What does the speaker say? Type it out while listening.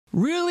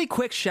Really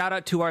quick shout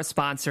out to our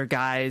sponsor,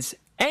 guys.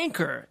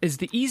 Anchor is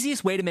the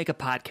easiest way to make a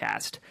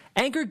podcast.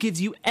 Anchor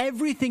gives you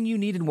everything you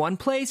need in one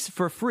place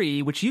for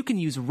free, which you can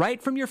use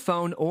right from your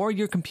phone or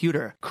your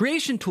computer.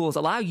 Creation tools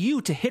allow you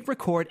to hit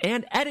record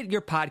and edit your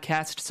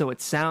podcast so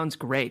it sounds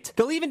great.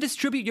 They'll even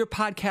distribute your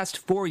podcast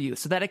for you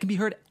so that it can be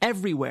heard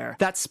everywhere.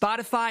 That's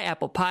Spotify,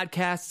 Apple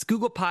Podcasts,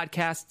 Google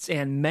Podcasts,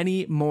 and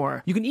many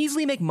more. You can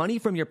easily make money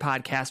from your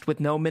podcast with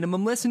no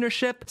minimum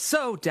listenership,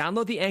 so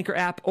download the Anchor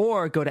app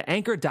or go to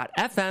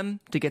anchor.fm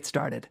to get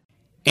started.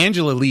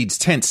 Angela leads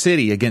Tent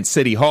City against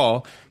City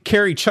Hall.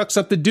 Carrie chucks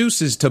up the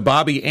deuces to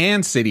Bobby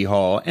and City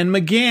Hall. And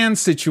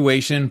McGann's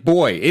situation,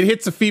 boy, it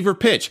hits a fever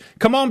pitch.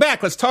 Come on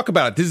back. Let's talk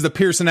about it. This is the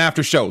Pearson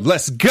After Show.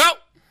 Let's go!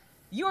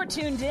 You're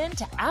tuned in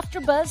to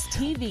AfterBuzz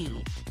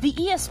TV, the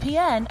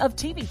ESPN of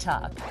TV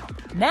talk.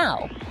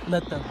 Now,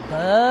 let the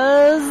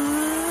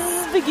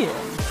buzz begin.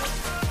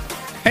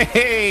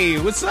 Hey,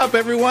 what's up,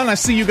 everyone? I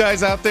see you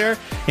guys out there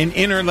in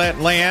internet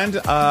land.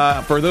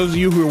 For those of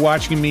you who are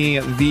watching me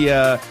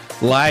via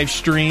live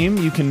stream,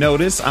 you can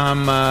notice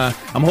I'm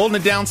holding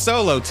it down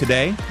solo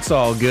today. It's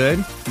all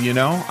good, you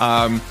know.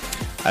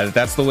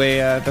 That's the way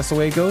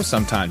it goes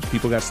sometimes.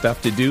 People got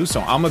stuff to do, so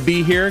I'm gonna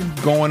be here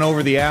going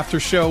over the after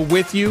show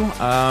with you,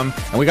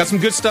 and we got some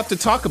good stuff to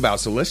talk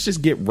about. So let's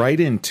just get right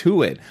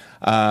into it.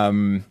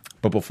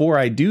 But before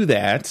I do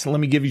that,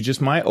 let me give you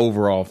just my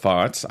overall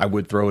thoughts. I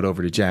would throw it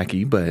over to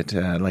Jackie, but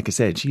like I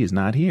said, she is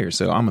not here,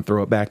 so I'm gonna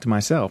throw it back to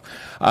myself.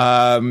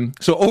 So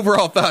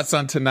overall thoughts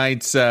on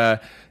tonight's.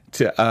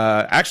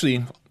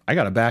 Actually, I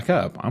got to back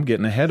up. I'm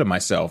getting ahead of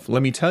myself.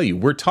 Let me tell you,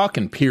 we're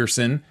talking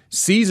Pearson,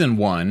 Season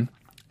 1,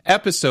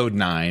 Episode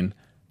 9,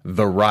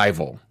 The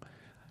Rival.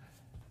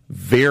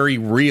 Very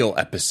real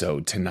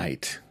episode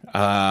tonight.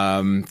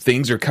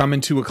 Things are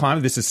coming to a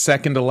climb. This is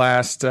second to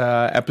last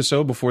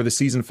episode before the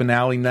season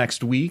finale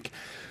next week.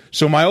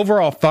 So my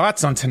overall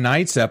thoughts on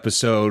tonight's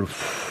episode,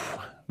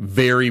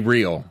 very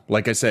real.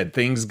 Like I said,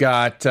 things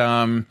got,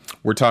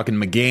 we're talking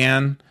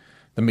McGann.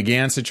 The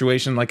McGann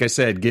situation, like I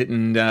said,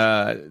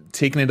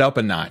 taking it up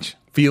a notch,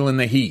 feeling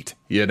the heat.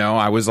 You know,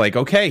 I was like,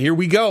 okay, here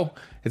we go.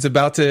 It's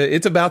about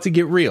to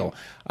get real.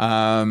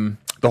 The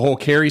whole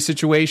Carrie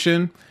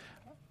situation,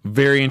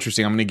 very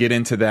interesting. I'm going to get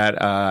into that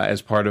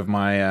as part of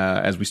my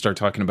as we start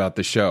talking about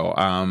the show.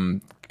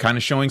 Kind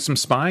of showing some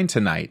spine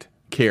tonight.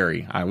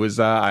 Carrie, I was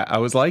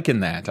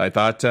liking that. I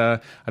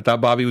thought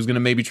Bobby was going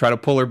to maybe try to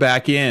pull her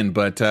back in,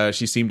 but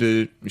she seemed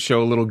to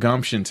show a little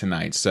gumption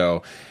tonight.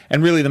 So,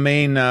 and really the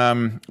main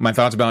my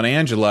thoughts about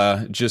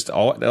Angela,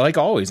 like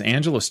always,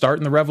 Angela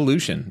starting the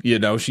revolution. You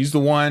know, she's the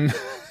one.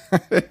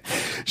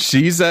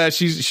 she's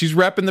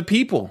repping the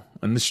people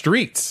in the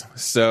streets.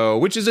 So,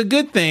 which is a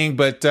good thing,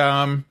 but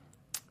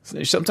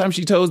sometimes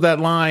she toes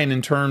that line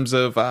in terms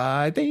of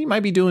I think you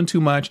might be doing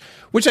too much,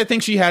 which I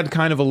think she had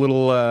kind of a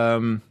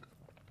little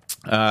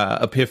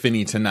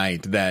epiphany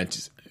tonight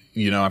that,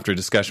 you know, after a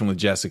discussion with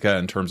Jessica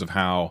in terms of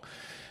how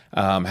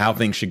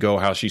things should go,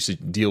 how she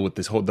should deal with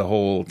the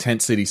whole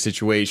tent city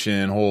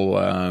situation, whole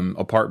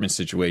apartment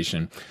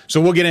situation.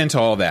 So we'll get into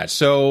all that.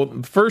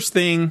 So first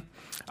thing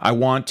I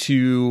want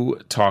to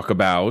talk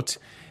about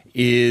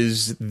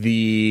is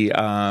the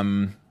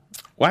I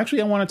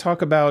want to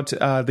talk about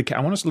I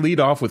want us to lead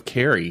off with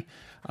Carrie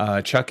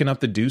chucking up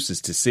the deuces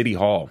to City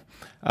Hall.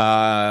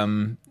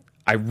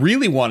 I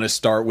really want to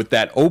start with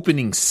that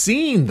opening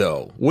scene,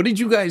 though. What did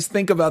you guys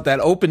think about that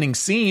opening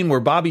scene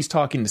where Bobby's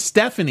talking to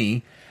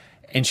Stephanie,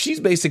 and she's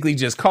basically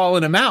just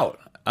calling him out?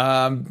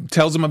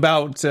 Tells him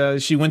about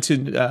she went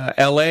to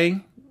L.A.,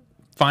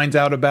 finds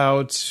out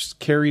about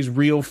Carrie's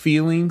real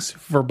feelings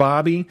for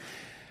Bobby.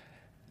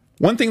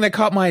 One thing that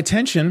caught my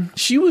attention,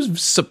 she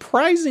was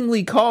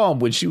surprisingly calm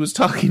when she was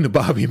talking to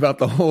Bobby about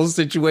the whole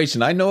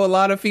situation. I know a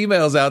lot of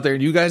females out there,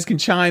 and you guys can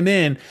chime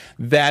in,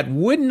 that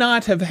would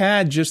not have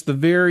had just the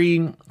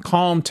very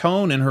calm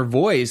tone in her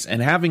voice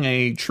and having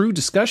a true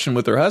discussion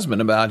with her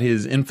husband about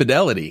his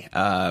infidelity.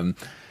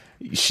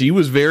 She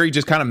was very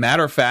just kind of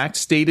matter of fact,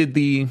 stated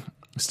the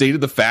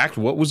fact,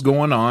 what was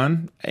going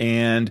on,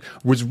 and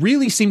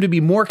really seemed to be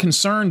more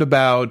concerned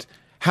about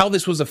how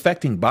this was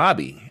affecting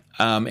Bobby.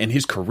 And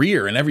his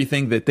career and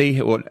everything that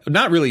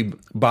not really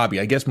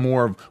Bobby, I guess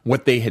more of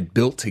what they had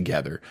built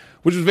together,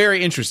 which was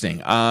very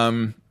interesting.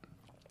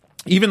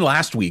 Even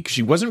last week,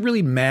 she wasn't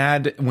really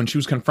mad when she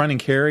was confronting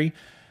Carrie.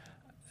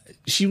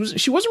 She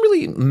wasn't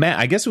really mad.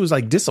 I guess it was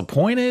like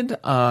disappointed.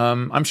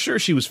 I'm sure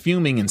she was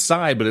fuming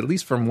inside, but at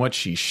least from what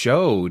she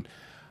showed,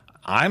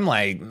 I'm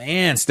like,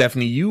 man,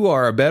 Stephanie, you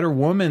are a better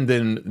woman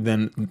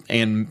than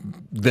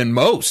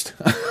most,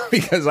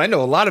 because I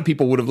know a lot of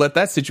people would have let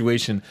that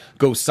situation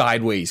go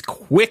sideways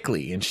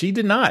quickly, and she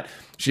did not.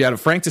 She had a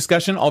frank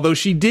discussion, although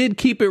she did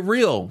keep it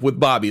real with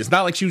Bobby. It's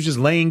not like she was just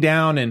laying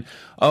down and,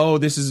 oh,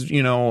 this is,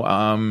 you know,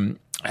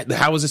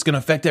 how is this going to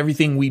affect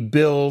everything we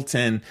built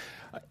and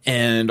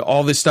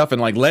all this stuff,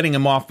 and like letting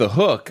him off the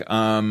hook.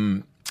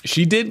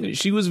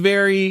 She was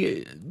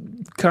very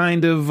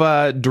kind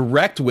of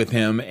direct with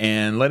him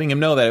and letting him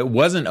know that it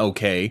wasn't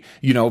okay,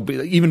 you know,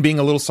 even being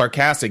a little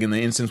sarcastic in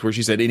the instance where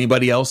she said,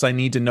 anybody else I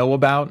need to know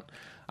about?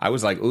 I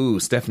was like, ooh,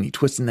 Stephanie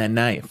twisting that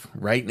knife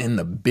right in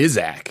the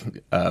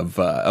bizac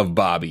of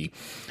Bobby.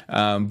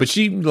 But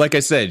she, like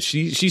I said,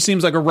 she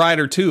seems like a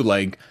rider too.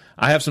 Like,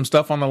 I have some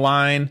stuff on the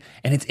line,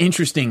 and it's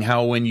interesting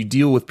how when you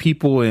deal with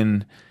people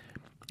it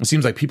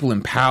seems like people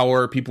in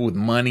power, people with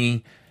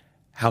money,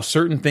 how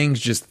certain things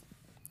just,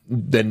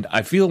 then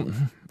I feel,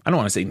 I don't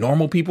want to say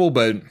normal people,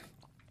 but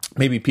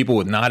maybe people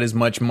with not as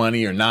much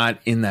money or not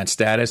in that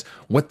status,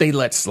 what they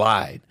let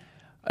slide.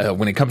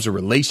 When it comes to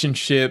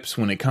relationships,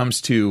 when it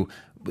comes to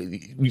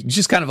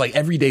just kind of like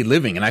everyday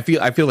living. And I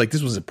feel like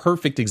this was a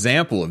perfect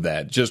example of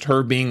that. Just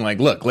her being like,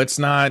 look, let's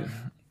not,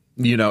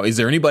 is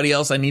there anybody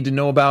else I need to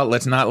know about?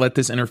 Let's not let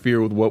this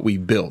interfere with what we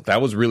built.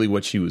 That was really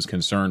what she was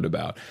concerned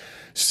about.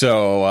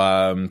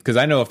 So, because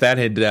I know if that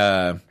had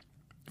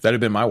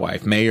been my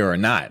wife, mayor or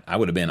not, I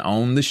would have been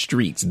on the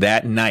streets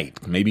that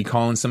night, maybe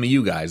calling some of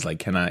you guys like,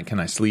 can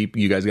I sleep?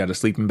 You guys got a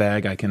sleeping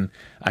bag I can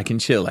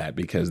chill at,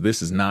 because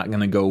this is not going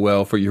to go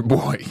well for your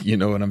boy. You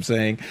know what I'm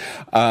saying?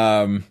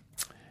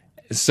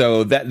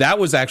 So that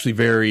was actually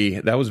very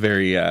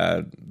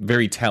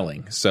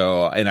telling.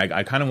 So, and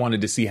I kind of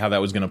wanted to see how that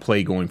was going to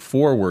play going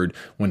forward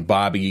when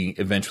Bobby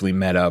eventually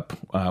met up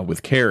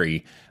with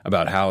Carrie,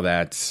 about how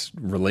that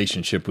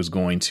relationship was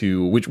going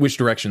to, which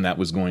direction that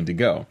was going to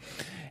go.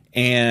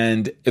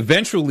 And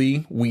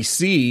eventually we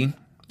see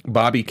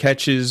Bobby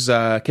catches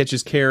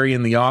Carrie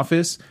in the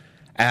office,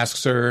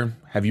 asks her,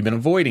 have you been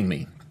avoiding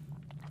me?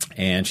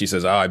 And she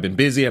says, oh, I've been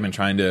busy. I've been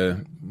trying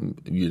to,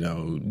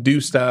 do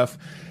stuff,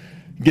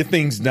 get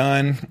things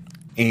done.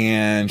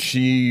 And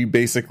she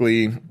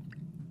basically,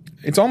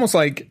 it's almost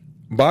like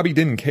Bobby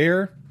didn't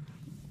care.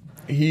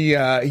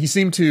 He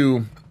seemed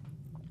to,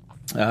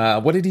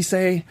 what did he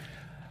say?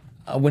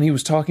 When he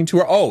was talking to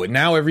her, oh, and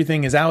now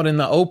everything is out in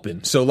the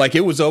open. So, like,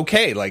 it was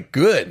okay. Like,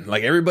 good.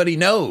 Like, everybody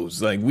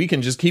knows. Like, we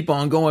can just keep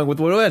on going with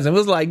what it was. And it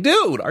was like,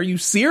 dude, are you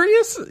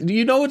serious? Do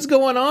you know what's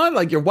going on?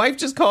 Like, your wife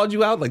just called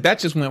you out? Like, that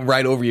just went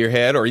right over your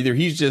head. Or either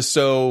he's just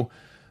so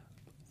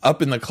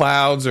up in the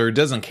clouds or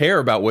doesn't care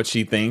about what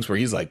she thinks, where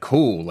he's like,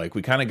 cool. Like,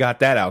 we kind of got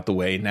that out the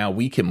way. Now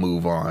we can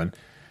move on.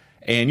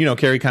 And,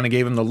 Carrie kind of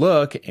gave him the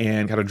look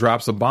and kind of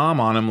drops a bomb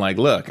on him. Like,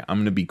 look, I'm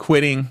going to be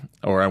quitting,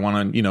 or I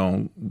want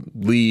to,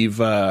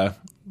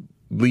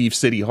 leave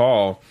City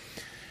Hall.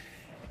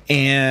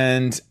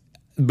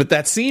 But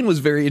that scene was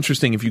very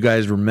interesting, if you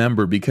guys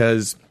remember,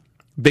 because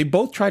they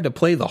both tried to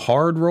play the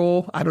hard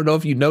role. I don't know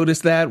if you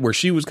noticed that, where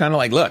she was kind of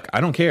like, look,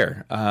 I don't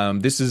care.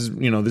 This is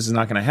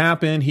not going to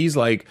happen. He's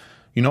like,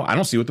 I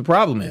don't see what the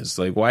problem is.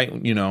 Like, why,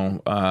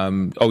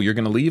 oh, you're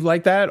going to leave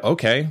like that?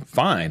 Okay,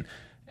 fine.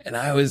 And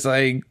I was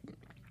like,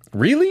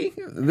 really?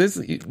 This?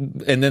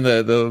 And then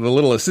the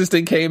little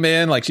assistant came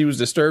in, like she was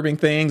disturbing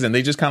things, and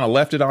they just kind of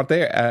left it out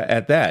there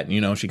at that.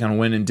 She kind of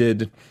went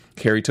and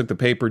Carrie took the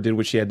paper, did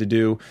what she had to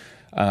do,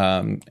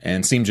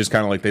 and seemed just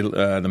kind of like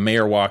the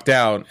mayor walked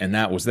out, and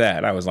that was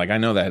that. I was like, I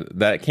know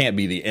that can't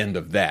be the end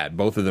of that.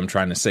 Both of them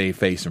trying to save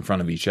face in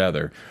front of each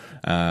other.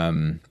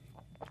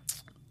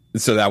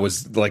 So that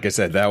was, like I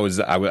said, I was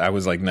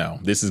like, no,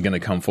 this is going to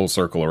come full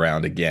circle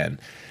around again.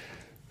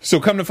 So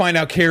come to find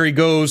out, Carrie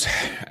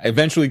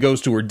eventually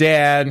goes to her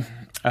dad,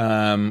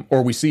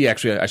 or we see,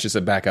 actually, I should say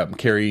back up.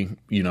 Carrie,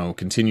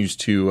 continues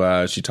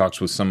to, she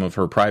talks with some of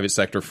her private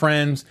sector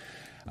friends.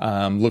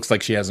 Looks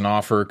like she has an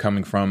offer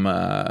coming from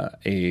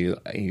a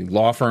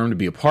law firm to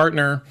be a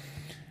partner,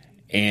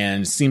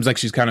 and seems like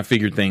she's kind of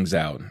figured things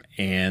out.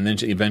 And then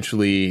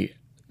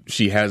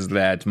she has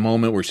that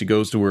moment where she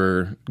goes to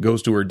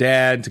her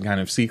dad to kind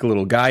of seek a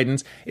little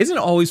guidance. Isn't it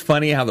always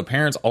funny how the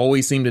parents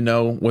always seem to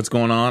know what's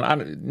going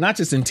on? Not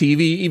just in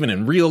TV, even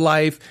in real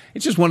life.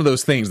 It's just one of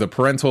those things. The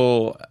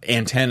parental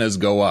antennas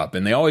go up,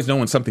 and they always know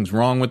when something's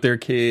wrong with their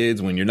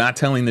kids, when you're not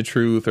telling the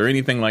truth or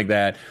anything like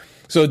that.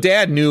 So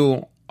dad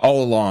knew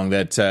all along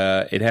that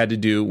it had to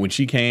do, when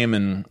she came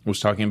and was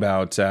talking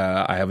about,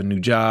 I have a new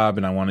job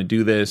and I want to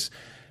do this,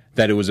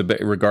 that it was a bit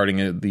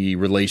regarding the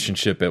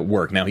relationship at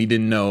work. Now, he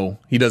doesn't know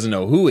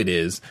who it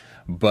is,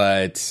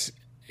 but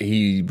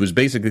he was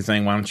basically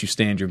saying, why don't you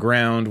stand your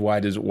ground?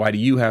 Why do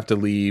you have to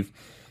leave?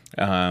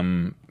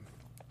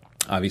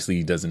 Obviously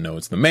he doesn't know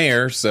it's the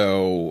mayor.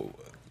 So,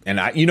 and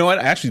you know what?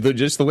 Actually,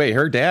 just the way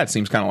her dad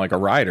seems kind of like a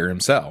rider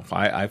himself.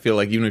 I feel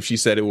like even if she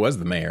said it was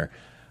the mayor,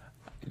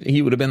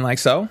 he would have been like,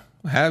 so?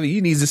 He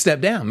needs to step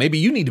down. Maybe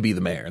you need to be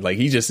the mayor. Like,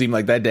 he just seemed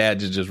like that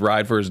dad to just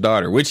ride for his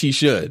daughter, which he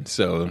should.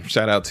 So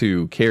shout out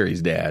to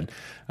Carrie's dad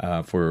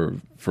for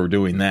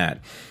doing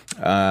that.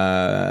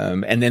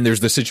 And then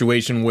there's the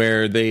situation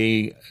where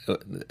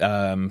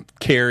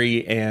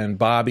Carrie and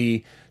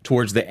Bobby,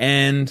 towards the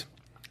end,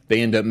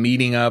 they end up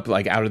meeting up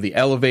like out of the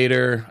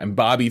elevator, and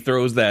Bobby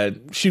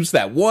shoots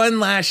that one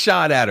last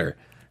shot at her.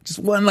 Just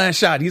one last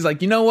shot. He's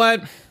like, you know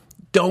what?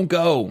 Don't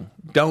go.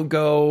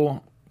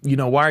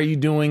 Why are you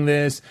doing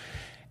this?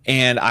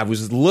 And I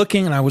was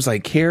looking and I was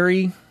like,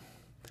 Carrie,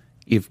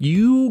 if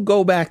you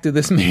go back to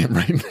this man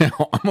right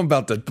now, I'm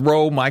about to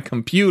throw my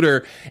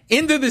computer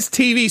into this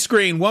TV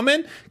screen,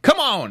 woman. Come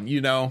on,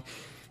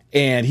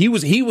 And he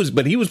was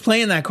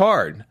playing that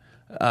card.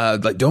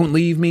 Like, don't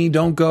leave me,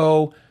 don't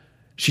go.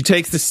 She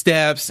takes the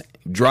steps,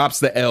 drops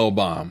the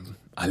L-bomb.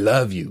 I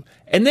love you.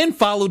 And then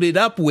followed it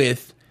up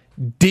with,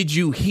 did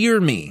you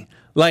hear me?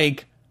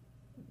 Like,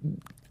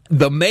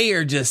 the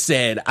mayor just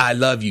said, I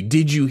love you.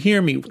 Did you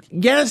hear me?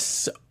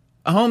 Yes,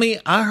 homie,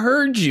 I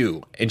heard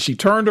you. And she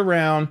turned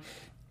around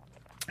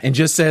and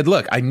just said,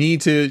 look, I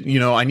need to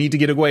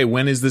get away.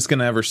 When is this going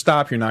to ever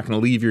stop? You're not going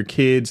to leave your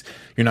kids.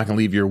 You're not going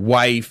to leave your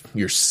wife,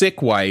 your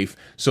sick wife.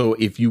 So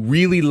if you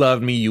really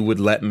loved me, you would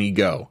let me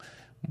go.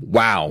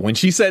 Wow. When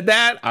she said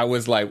that, I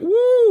was like,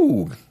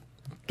 woo,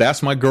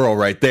 that's my girl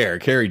right there.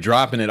 Carrie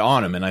dropping it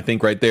on him. And I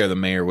think right there, the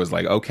mayor was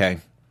like,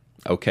 okay,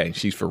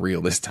 she's for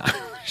real this time.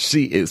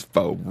 She is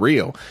for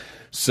real.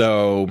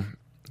 So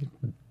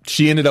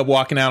she ended up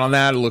walking out on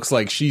that. It looks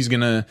like she's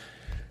going to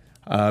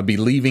be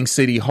leaving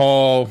City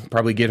Hall,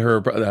 probably get her,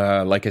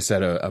 like I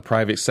said, a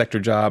private sector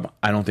job.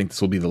 I don't think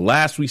this will be the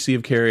last we see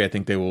of Carrie. I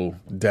think they will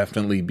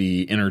definitely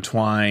be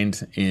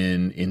intertwined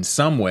in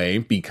some way,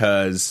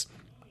 because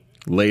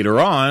later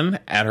on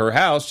at her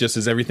house, just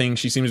as everything,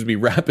 she seems to be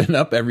wrapping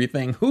up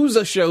everything,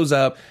 who shows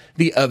up?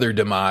 The other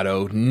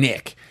D'Amato,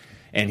 Nick.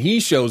 And he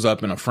shows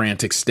up in a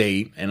frantic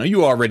state, and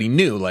you already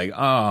knew, like,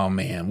 oh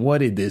man, what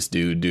did this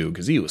dude do?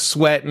 Because he was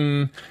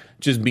sweating,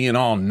 just being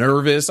all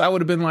nervous. I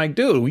would have been like,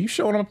 dude, were you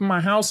showing up in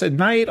my house at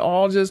night,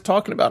 all just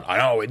talking about, I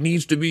know, it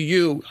needs to be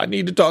you. I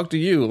need to talk to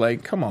you.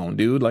 Like, come on,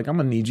 dude. Like, I'm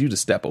going to need you to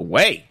step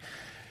away.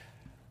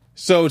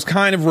 So it's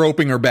kind of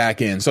roping her back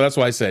in. So that's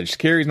why I said,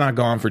 Carrie's not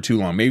gone for too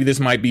long. Maybe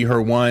this might be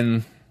her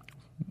one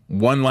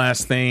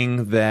last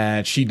thing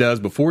that she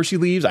does before she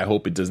leaves. I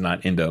hope it does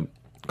not end up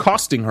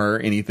costing her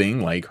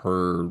anything like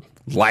her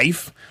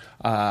life.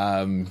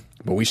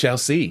 But we shall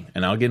see.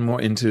 And I'll get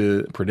more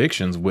into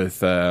predictions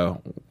with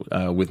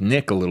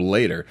Nick a little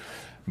later.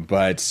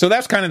 But so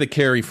that's kind of the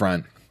Carrie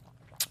front.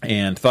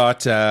 And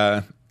thought,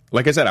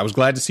 like I said, I was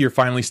glad to see her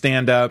finally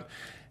stand up,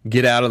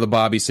 get out of the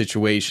Bobby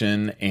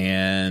situation.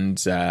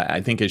 And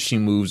I think as she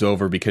moves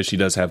over, because she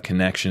does have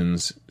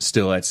connections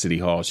still at City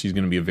Hall, she's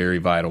going to be a very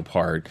vital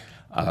part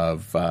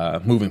of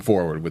moving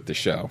forward with the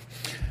show.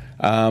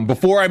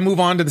 Before I move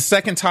on to the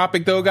second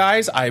topic, though,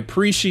 guys, I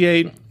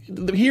appreciate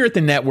here at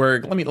the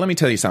network. Let me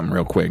tell you something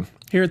real quick.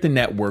 Here at the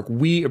network,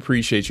 we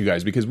appreciate you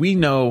guys, because we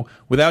know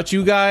without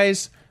you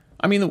guys,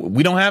 I mean,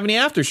 we don't have any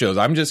after shows.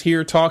 I'm just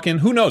here talking.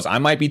 Who knows? I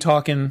might be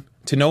talking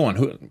to no one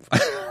who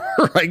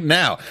right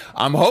now.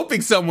 I'm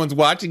hoping someone's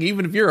watching,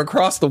 even if you're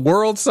across the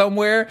world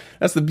somewhere.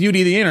 That's the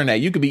beauty of the internet.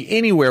 You could be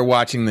anywhere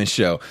watching this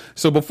show.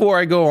 So before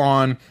I go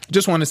on,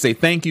 just want to say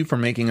thank you for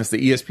making us the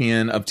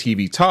ESPN of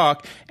TV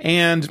Talk,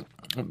 and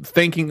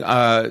thank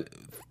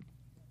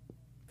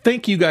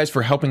you guys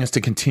for helping us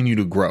to continue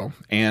to grow.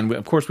 And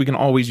of course, we can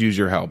always use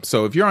your help.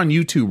 So if you're on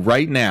YouTube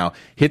right now,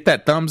 hit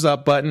that thumbs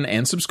up button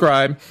and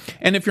subscribe.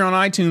 And if you're on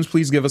iTunes,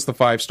 please give us the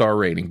 5-star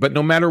rating. But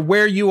no matter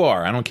where you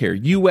are, I don't care,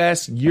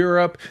 US,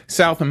 Europe,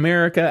 South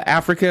America,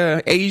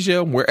 Africa,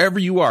 Asia, wherever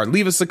you are,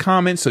 leave us a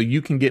comment so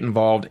you can get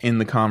involved in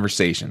the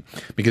conversation.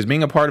 Because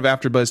being a part of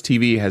AfterBuzz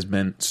TV has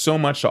been so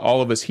much to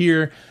all of us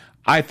here.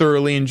 I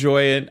thoroughly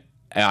enjoy it.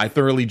 I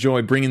thoroughly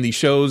enjoy bringing these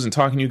shows and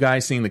talking to you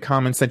guys, seeing the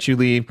comments that you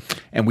leave,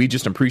 and we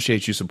just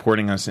appreciate you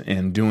supporting us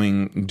and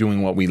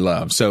doing what we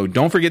love. So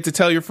don't forget to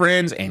tell your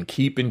friends and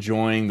keep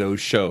enjoying those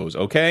shows,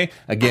 okay?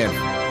 Again,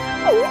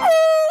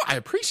 I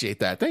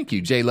appreciate that. Thank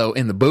you, J-Lo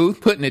in the booth,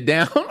 putting it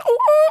down.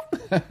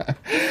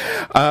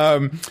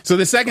 So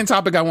the second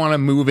topic I want to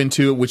move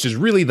into, which is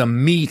really the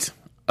meat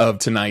of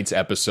tonight's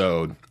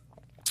episode,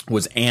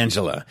 was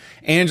Angela.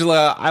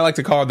 Angela, I like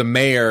to call her the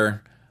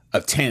mayor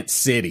of Tent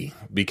City,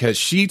 because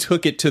she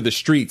took it to the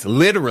streets,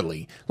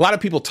 literally. A lot of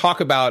people talk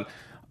about,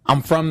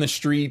 I'm from the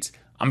streets,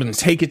 I'm going to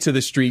take it to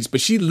the streets, but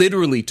she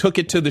literally took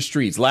it to the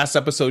streets. Last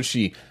episode,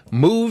 she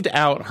moved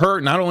out,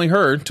 not only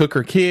her, took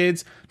her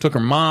kids, took her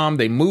mom,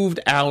 they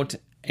moved out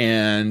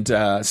and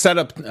set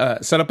up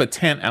a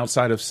tent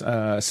outside of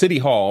City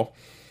Hall.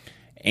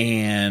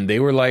 And they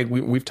were like,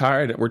 we're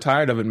tired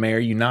of it, Mayor.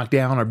 You knocked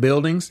down our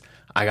buildings.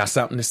 I got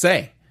something to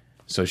say.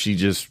 So she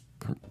just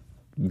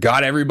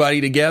got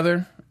everybody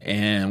together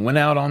and went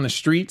out on the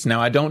streets. Now,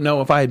 I don't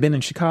know if I had been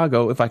in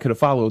Chicago, if I could have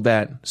followed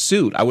that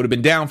suit. I would have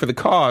been down for the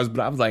cause, but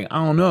I was like,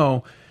 I don't know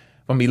if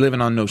I'm going to be living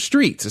on those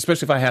streets,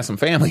 especially if I had some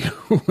family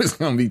who was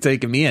going to be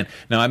taking me in.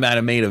 Now, I might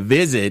have made a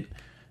visit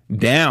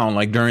down,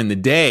 like during the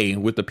day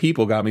with the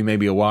people, got me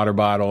maybe a water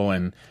bottle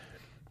and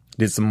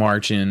did some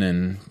marching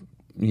and,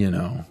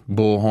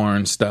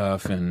 bullhorn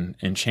stuff and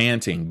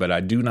chanting. But I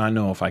do not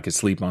know if I could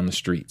sleep on the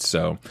streets.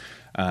 So,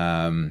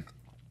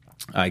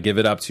 I give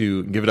it up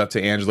to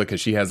Angela,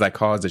 because she has that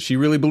cause that she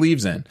really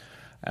believes in.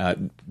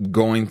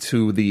 Going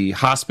to the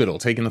hospital,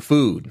 taking the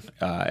food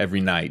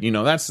every night.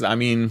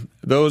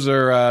 Those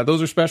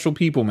are special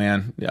people,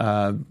 man,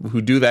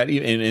 who do that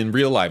in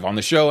real life, on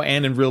the show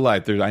and in real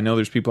life. I know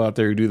there's people out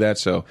there who do that,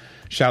 so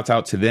shouts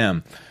out to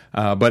them.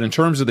 But in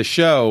terms of the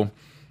show,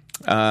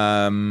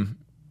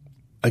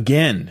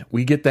 again,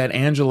 we get that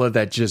Angela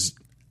that just,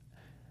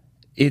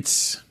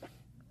 it's,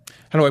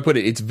 how do I put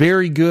it? It's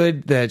very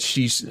good that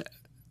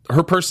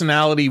her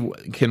personality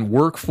can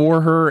work for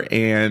her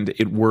and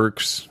it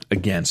works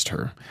against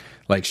her.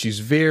 Like, she's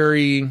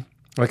very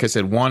like I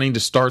said, wanting to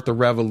start the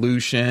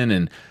revolution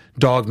and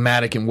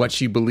dogmatic in what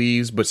she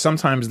believes, but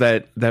sometimes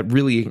that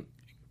really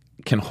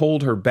can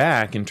hold her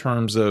back in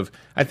terms of,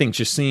 I think,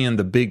 just seeing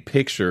the big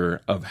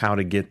picture of how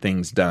to get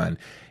things done.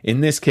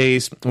 In this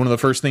case, one of the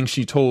first things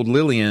she told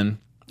Lillian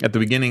at the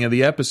beginning of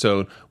the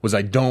episode was,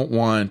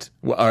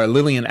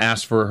 Lillian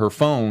asked for her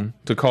phone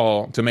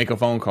to make a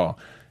phone call.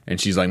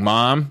 And she's like,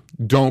 Mom,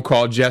 don't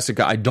call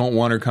Jessica. I don't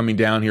want her coming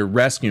down here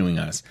rescuing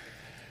us.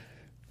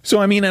 So,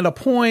 I mean, at a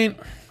point,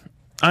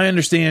 I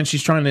understand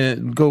she's trying to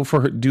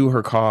do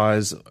her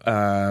cause,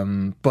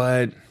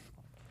 but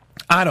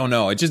I don't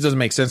know. It just doesn't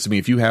make sense to me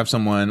if you have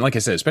someone, like I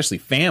said, especially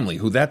family,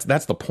 who that's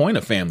the point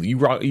of family.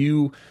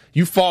 You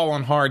fall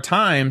on hard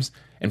times,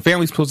 and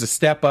family's supposed to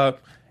step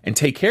up and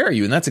take care of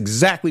you, and that's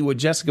exactly what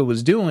Jessica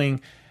was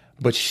doing.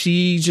 But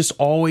she just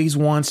always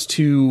wants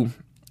to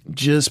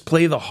just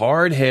play the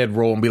hard head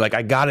role and be like,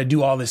 I got to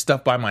do all this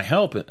stuff by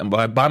myself,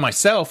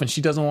 and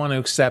she doesn't want to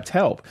accept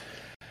help.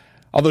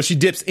 Although she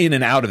dips in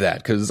and out of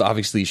that, because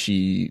obviously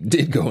she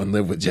did go and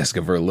live with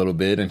Jessica for a little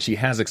bit, and she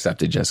has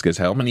accepted Jessica's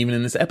help, and even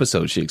in this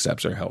episode, she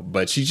accepts her help.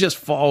 But she just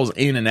falls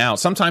in and out.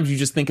 Sometimes you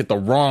just think at the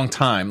wrong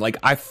time. Like,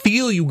 I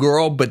feel you,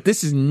 girl, but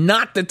this is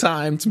not the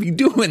time to be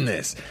doing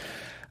this.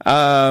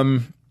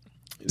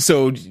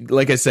 So,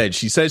 like I said,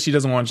 she says she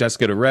doesn't want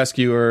Jessica to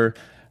rescue her.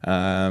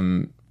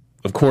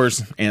 Of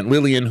course, Aunt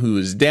Lillian, who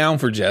is down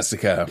for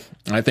Jessica,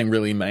 I think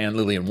really Aunt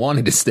Lillian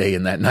wanted to stay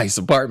in that nice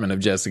apartment of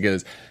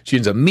Jessica's. She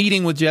ends up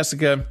meeting with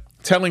Jessica,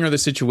 telling her the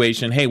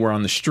situation. Hey, we're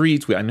on the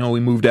streets. I know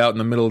we moved out in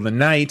the middle of the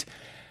night.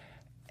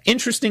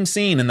 Interesting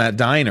scene in that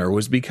diner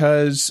was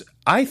because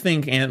I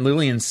think Aunt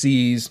Lillian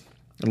sees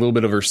a little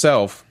bit of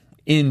herself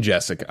in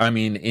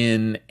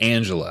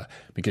Angela,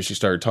 because she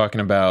started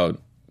talking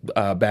about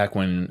back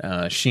when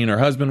she and her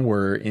husband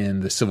were in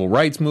the civil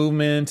rights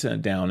movement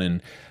down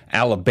in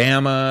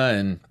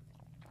Alabama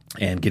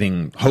and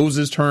getting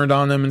hoses turned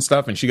on them and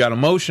stuff, and she got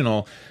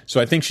emotional.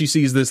 So I think she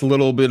sees this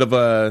little bit of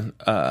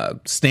a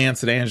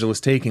stance that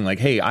Angela's taking, like,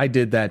 hey, I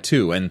did that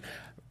too. And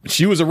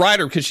she was a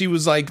writer, because she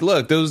was like,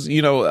 look, those,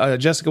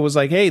 Jessica was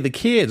like, hey, the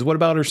kids, what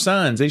about her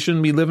sons? They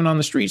shouldn't be living on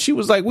the street. She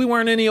was like, we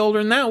weren't any older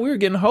than that. We were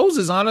getting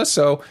hoses on us.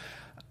 So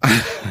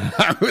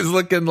I was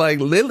looking like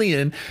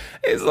Lillian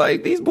is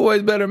like, these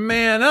boys better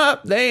man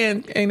up. They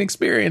ain't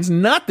experienced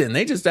nothing.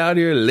 They just out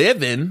here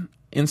living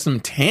in some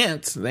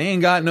tents. They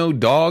ain't got no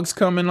dogs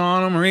coming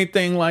on them or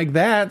anything like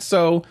that.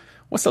 So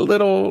what's a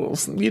little,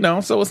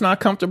 so it's not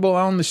comfortable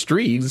on the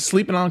street,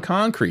 sleeping on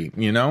concrete,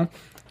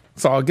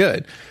 it's all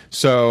good.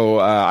 So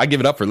I give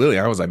it up for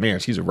Lillian. I was like, man,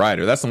 she's a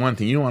writer. That's the one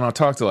thing. You don't want to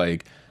talk to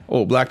like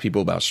old black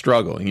people about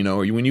struggle,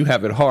 when you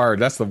have it hard,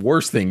 that's the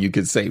worst thing you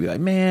could say. Be like,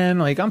 man,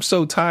 like, I'm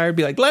so tired.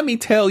 Be like, let me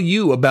tell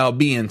you about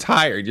being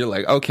tired. You're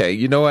like, okay,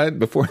 you know what?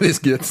 Before this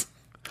gets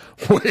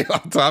way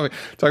off topic,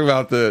 talk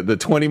about the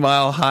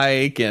 20-mile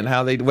hike and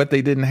what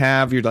they didn't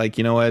have. You're like,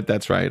 you know what?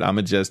 That's right.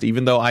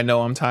 Even though I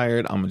know I'm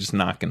tired, I'm just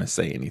not going to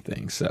say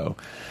anything. So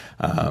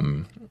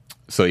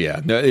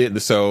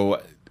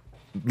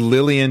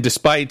Lillian,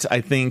 despite,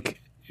 I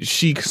think,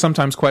 she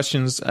sometimes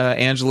questions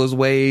Angela's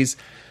ways,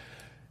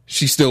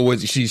 she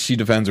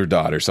defends her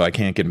daughter, so I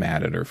can't get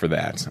mad at her for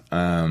that.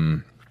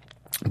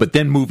 But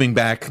then moving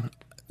back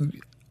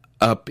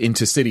up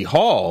into City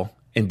Hall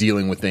and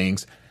dealing with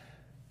things,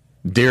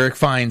 Derek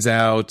finds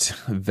out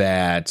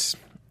that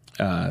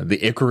the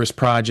Icarus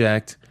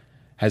Project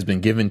has been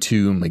given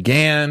to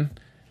McGann,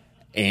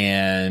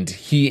 and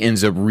he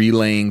ends up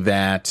relaying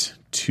that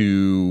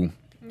to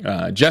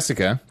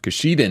Jessica, because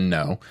she didn't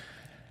know.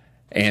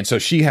 And so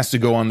she has to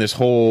go on this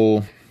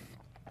whole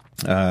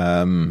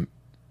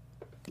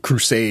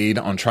crusade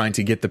on trying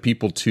to get the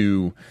people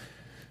to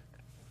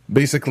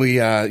basically,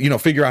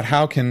 figure out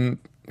how can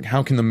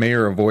the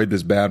mayor avoid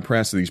this bad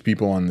press of these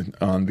people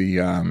on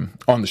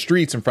the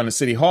streets in front of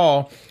City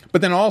Hall, but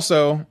then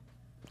also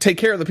take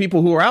care of the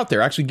people who are out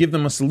there, actually give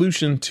them a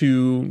solution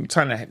to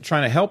trying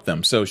to help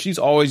them. So she's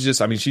always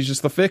she's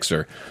just the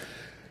fixer.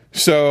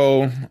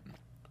 So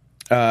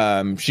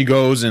she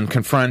goes and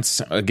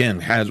confronts,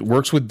 again,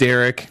 works with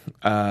Derek.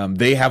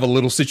 They have a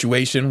little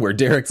situation where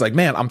Derek's like,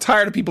 man, I'm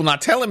tired of people not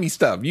telling me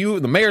stuff. The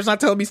mayor's not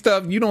telling me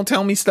stuff. You don't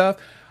tell me stuff.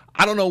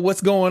 I don't know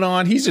what's going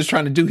on. He's just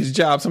trying to do his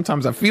job.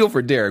 Sometimes I feel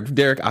for Derek.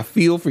 Derek, I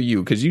feel for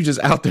you, because you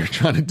just out there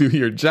trying to do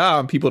your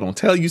job. People don't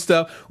tell you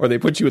stuff, or they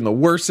put you in the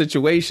worst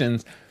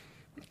situations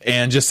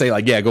and just say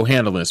like, yeah, go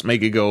handle this,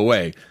 make it go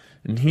away.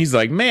 And he's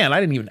like, man, I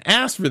didn't even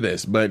ask for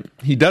this, but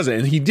he doesn't.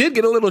 And he did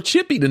get a little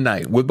chippy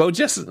tonight with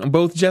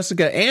both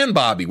Jessica and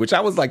Bobby, which I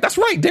was like, that's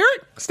right,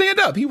 Derek, stand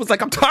up. He was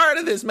like, I'm tired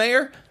of this,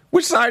 Mayor.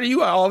 Which side are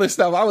you on all this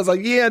stuff? I was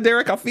like, yeah,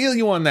 Derek, I feel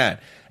you on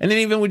that. And then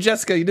even with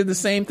Jessica, he did the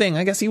same thing.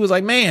 I guess he was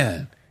like,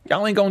 man,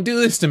 y'all ain't gonna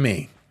do this to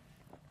me.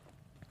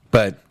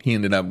 But he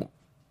ended up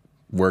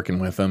working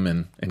with them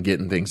and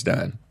getting things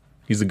done.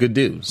 He's a good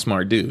dude,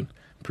 smart dude.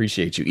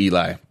 Appreciate you,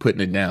 Eli, putting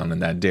it down in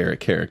that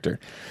Derek character.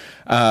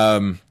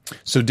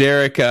 So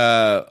Derek,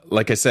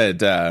 like I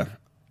said,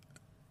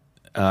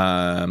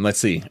 let's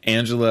see,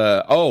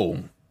 Angela.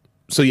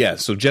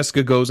 So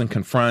Jessica goes and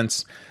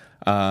confronts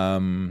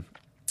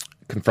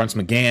confronts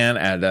McGann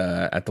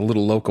at the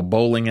little local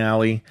bowling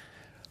alley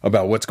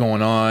about what's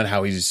going on,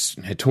 how he's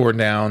had torn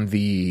down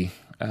the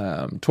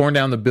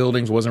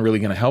buildings, wasn't really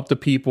going to help the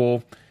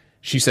people.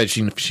 She said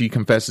she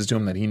confesses to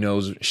him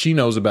that she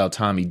knows about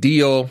Tommy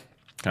Deal,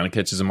 kind of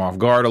catches him off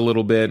guard a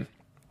little bit.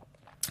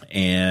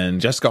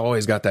 And Jessica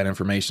always got that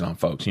information on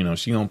folks. You know,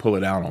 she gonna pull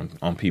it out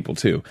on people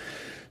too.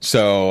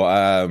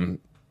 So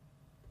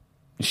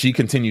she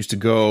continues to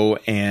go,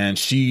 and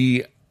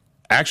she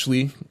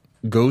actually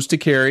goes to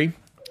Carrie,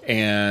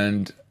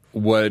 and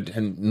what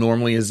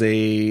normally is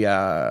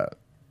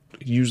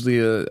usually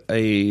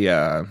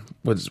a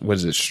what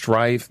is it,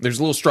 strife? There's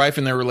a little strife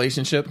in their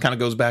relationship, kind of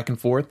goes back and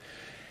forth.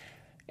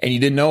 And you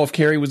didn't know if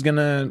Carrie was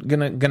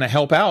gonna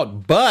help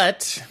out,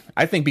 but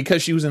I think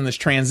because she was in this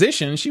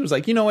transition, she was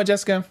like, you know what,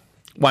 Jessica,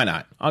 why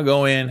not? I'll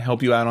go in,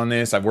 help you out on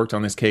this. I've worked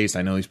on this case.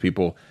 I know these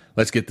people.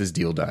 Let's get this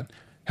deal done.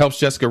 Helps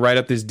Jessica write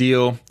up this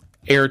deal.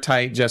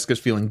 Airtight. Jessica's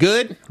feeling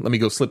good. Let me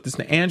go slip this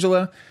to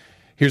Angela.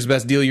 Here's the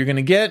best deal you're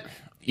gonna get.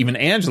 Even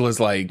Angela's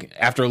like,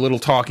 after a little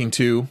talking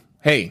to,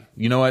 hey,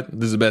 you know what?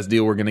 This is the best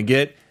deal we're gonna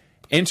get.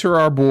 Enter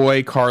our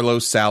boy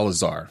Carlos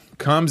Salazar.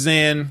 Comes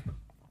in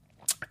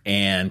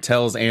and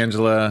tells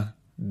Angela,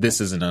 this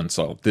is an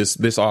insult.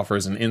 This offer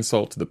is an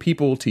insult to the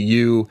people, to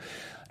you,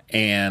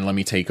 and let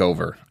me take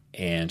over.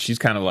 And she's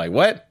kind of like,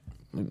 what?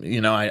 You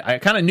know, I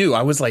kind of knew.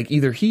 I was like,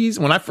 either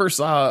when I first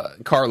saw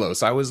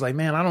Carlos, I was like,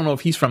 man, I don't know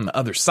if he's from the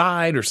other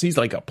side or he's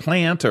like a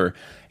plant, or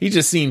he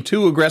just seemed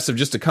too aggressive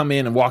just to come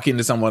in and walk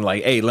into someone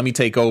like, hey, let me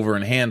take over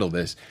and handle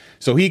this.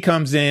 So he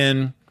comes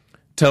in,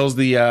 tells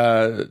the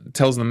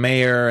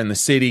mayor and the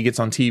city, gets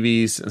on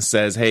TV and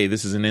says, hey,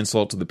 this is an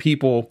insult to the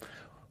people.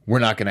 We're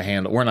not going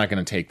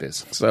to take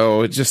this.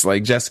 So it's just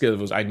like Jessica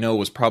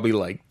was probably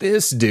like,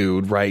 this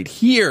dude right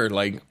here,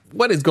 like,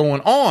 what is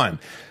going on?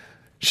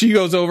 She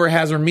goes over,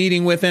 has her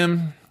meeting with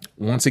him.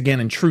 Once again,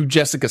 in true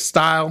Jessica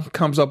style,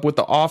 comes up with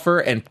the offer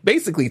and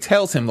basically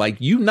tells him,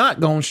 like, you not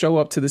going to show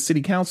up to the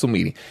city council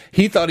meeting.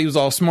 He thought he was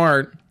all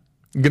smart.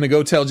 Going to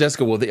go tell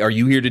Jessica, well, are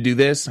you here to do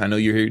this? I know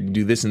you're here to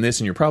do this and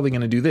this, and you're probably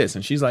going to do this.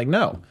 And she's like,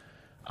 no,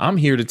 I'm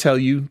here to tell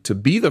you to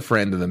be the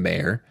friend of the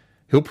mayor.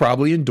 He'll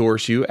probably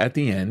endorse you at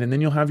the end, and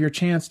then you'll have your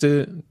chance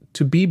to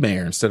be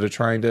mayor instead of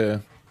trying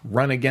to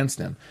run against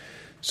him.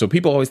 So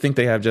people always think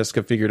they have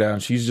Jessica figured out,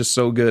 and she's just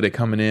so good at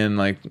coming in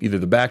like either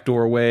the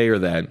backdoor way or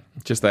that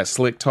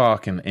slick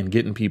talk and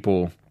getting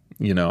people,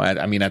 you know,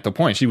 at the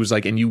point she was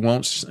like, and you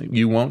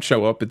won't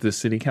show up at this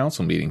city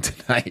council meeting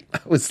tonight. I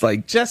was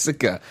like,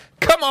 Jessica,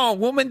 come on,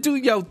 woman, do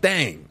your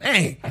thing.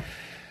 Hey.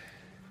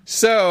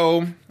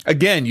 So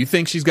again, you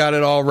think she's got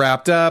it all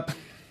wrapped up,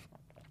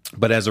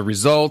 but as a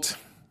result,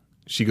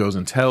 she goes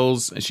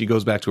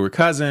back to her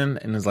cousin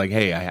and is like,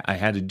 hey, I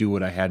had to do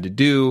what I had to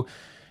do.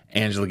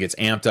 Angela gets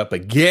amped up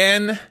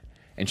again,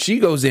 and she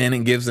goes in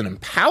and gives an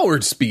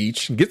empowered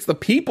speech and gets the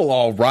people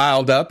all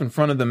riled up in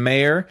front of the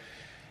mayor.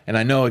 And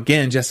I know,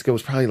 again, Jessica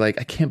was probably like,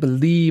 I can't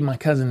believe my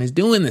cousin is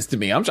doing this to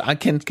me.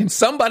 Can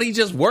somebody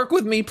just work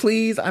with me,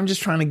 please? I'm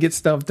just trying to get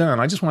stuff done.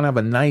 I just want to have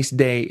a nice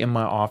day in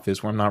my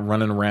office where I'm not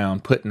running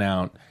around putting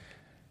out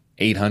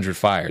 800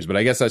 fires. But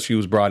I guess that's what she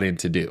was brought in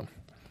to do.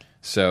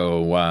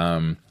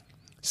 So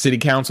city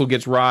council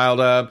gets riled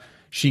up.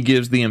 She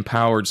gives the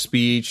empowered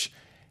speech,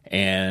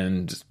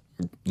 and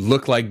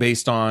looked like,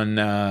 based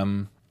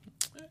on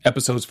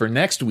episodes for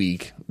next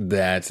week,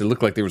 that it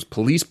looked like there was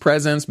police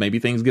presence. Maybe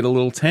things get a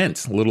little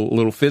tense, a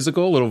little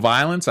physical, a little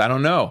violence. I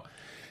don't know.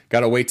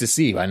 Got to wait to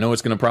see. I know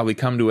it's going to probably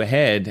come to a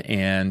head,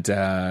 and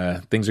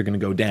things are going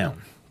to go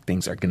down.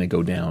 Things are going to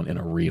go down in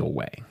a real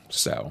way.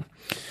 So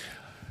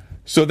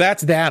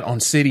that's that on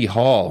City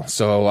Hall.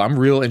 So I'm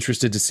real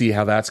interested to see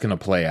how that's going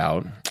to play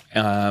out.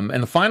 And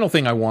the final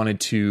thing I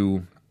wanted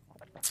to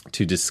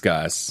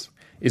discuss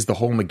is the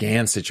whole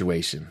McGann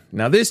situation.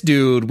 Now, this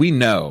dude, we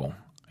know,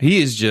 he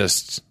is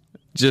just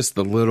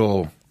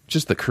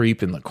the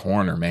creep in the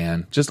corner,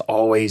 man. Just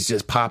always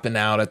just popping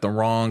out at the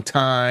wrong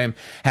time,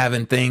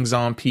 having things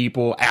on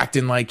people,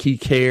 acting like he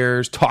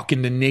cares,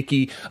 talking to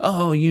Nikki.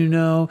 Oh, you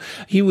know,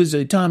 he was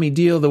a Tommy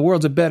Deal. The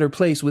world's a better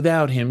place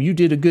without him. You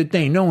did a good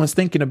thing. No one's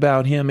thinking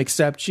about him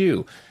except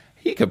you.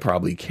 He could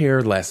probably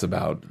care less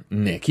about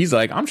Nick. He's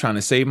like, I'm trying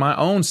to save my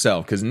own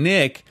self, because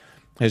Nick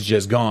has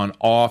just gone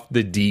off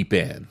the deep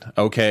end.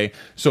 Okay.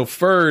 So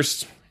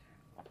first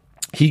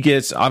he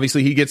gets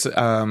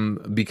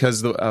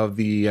because of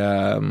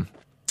the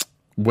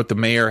what the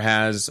mayor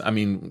has,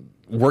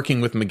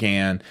 working with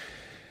McGann,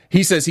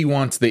 he says he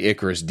wants the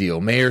Icarus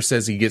deal. Mayor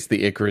says he gets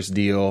the Icarus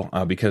deal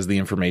because of the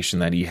information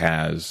that he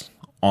has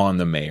on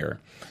the mayor.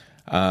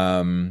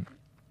 And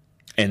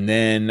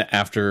then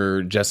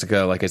after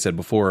Jessica, like I said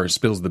before,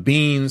 spills the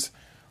beans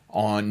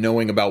on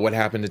knowing about what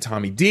happened to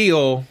Tommy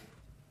Deal,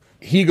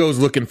 he goes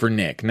looking for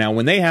Nick. Now,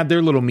 when they had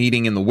their little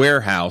meeting in the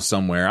warehouse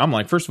somewhere, I'm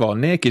like, first of all,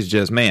 Nick is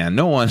just, man,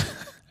 no one's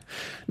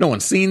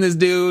seen this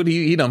dude.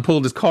 He done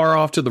pulled his car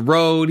off to the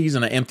road. He's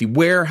in an empty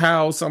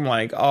warehouse. I'm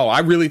like, oh, I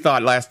really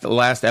thought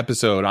last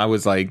episode, I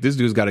was like, this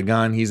dude's got a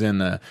gun. He's in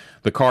the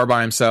car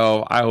by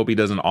himself. I hope he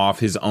doesn't off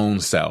his own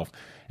self.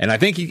 And I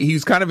think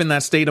he's kind of in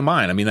that state of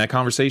mind. I mean, that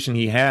conversation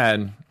he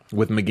had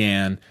with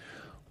McGann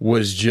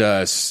was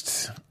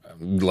just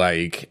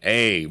like,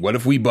 hey, what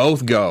if we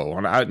both go?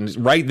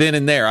 Right then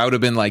and there, I would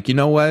have been like, you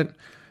know what?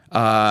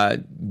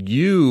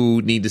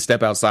 You need to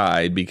step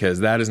outside because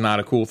that is not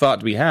a cool thought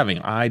to be having.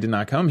 I did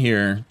not come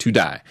here to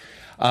die.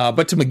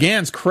 But to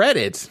McGann's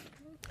credit,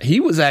 he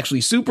was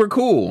actually super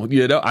cool.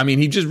 You know, I mean,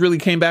 he just really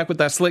came back with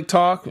that slick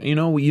talk. You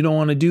know, you don't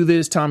want to do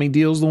this. Tommy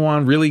Deal's the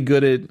one, really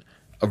good at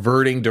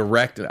averting,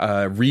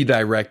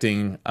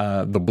 redirecting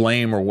the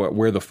blame or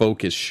where the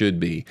focus should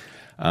be.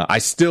 I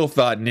still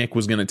thought Nick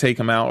was going to take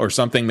him out or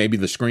something. Maybe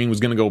the screen was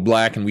going to go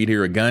black and we'd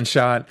hear a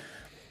gunshot.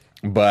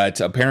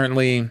 But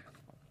apparently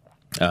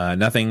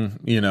nothing,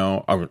 you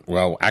know.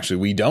 Well,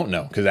 actually, we don't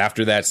know, because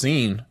after that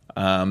scene,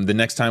 the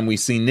next time we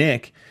see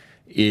Nick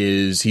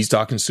is he's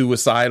talking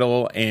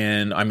suicidal,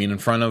 and I mean in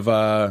front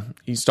of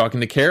he's talking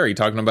to Carrie,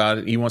 talking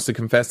about he wants to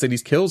confess that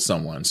he's killed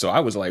someone. So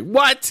I was like,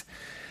 what?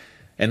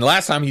 And the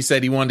last time he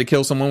said he wanted to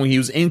kill someone when he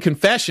was in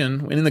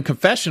the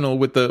confessional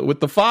with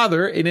the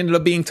father, it ended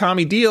up being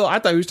Tommy Deal. I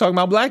thought he was talking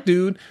about black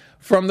dude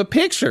from the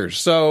pictures.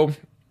 So,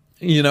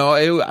 you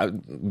know,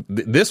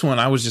 this one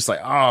I was just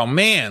like, oh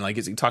man, like,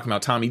 is he talking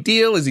about Tommy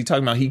Deal? Is he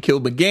talking about he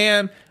killed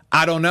McGann?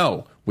 I don't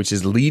know. Which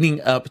is leading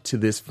up to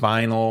this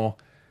final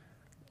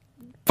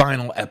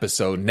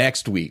episode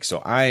next week. So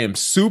I am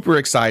super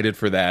excited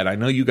for that. I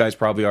know you guys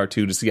probably are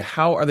too, to see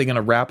how are they going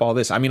to wrap all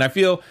this. I mean, I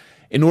feel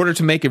in order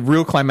to make it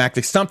real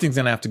climactic, something's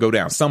going to have to go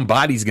down.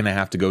 Somebody's going to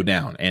have to go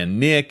down. And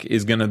Nick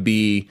is going to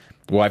be,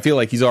 well, I feel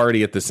like he's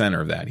already at the center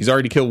of that. He's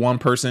already killed one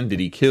person. Did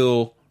he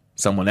kill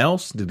someone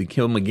else? Did he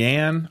kill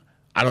McGann?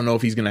 I don't know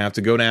if he's going to have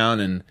to go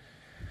down and,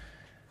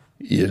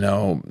 you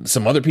know,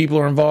 some other people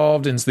are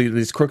involved in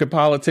these crooked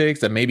politics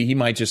that maybe he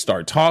might just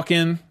start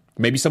talking.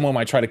 Maybe someone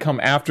might try to come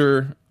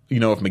after, you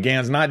know, if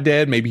McGann's not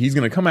dead, maybe he's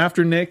going to come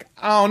after Nick.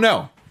 I don't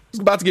know. It's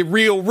about to get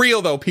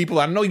real, though, people.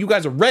 I know you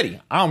guys are ready.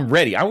 I'm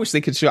ready. I wish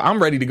they could show.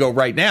 I'm ready to go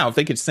right now. If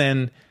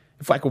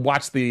I could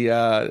watch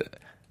the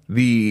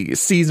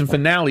season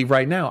finale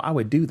right now, I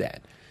would do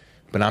that.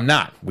 But I'm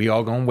not. We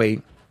all going to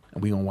wait,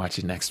 and we going to watch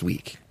it next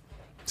week.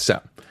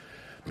 So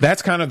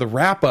that's kind of the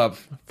wrap up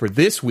for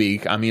this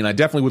week. I mean, I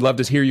definitely would love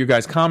to hear your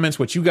guys' comments,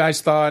 what you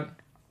guys thought.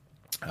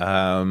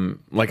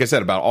 Like I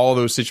said, about all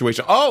those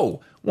situations.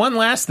 Oh, one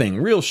last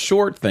thing, real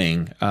short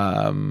thing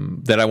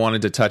that I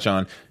wanted to touch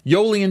on.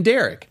 Yoli and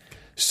Derek.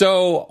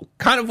 So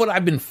kind of what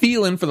I've been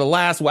feeling for the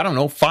last,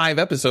 5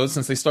 episodes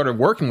since they started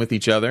working with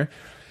each other.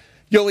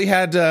 Yoli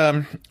had,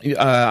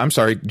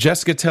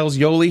 Jessica tells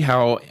Yoli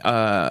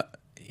how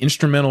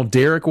instrumental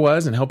Derek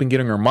was in helping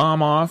getting her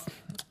mom off.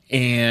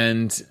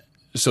 And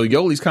so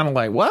Yoli's kind of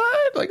like,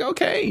 what? Like,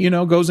 okay, you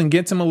know, goes and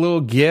gets him a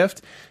little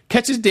gift,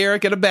 catches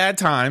Derek at a bad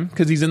time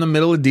because he's in the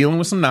middle of dealing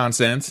with some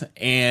nonsense.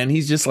 And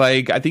he's just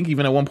like, I think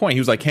even at one point, he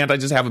was like, can't I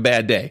just have a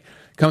bad day?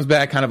 Comes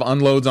back, kind of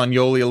unloads on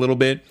Yoli a little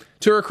bit.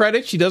 To her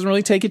credit, she doesn't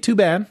really take it too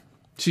bad.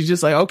 She's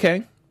just like,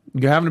 okay,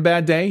 you're having a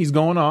bad day. He's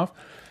going off.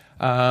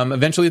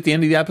 Eventually, at the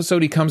end of the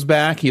episode, he comes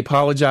back. He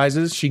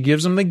apologizes. She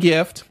gives him the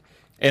gift.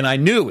 And I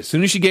knew as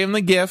soon as she gave him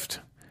the gift,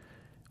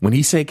 when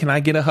he said, can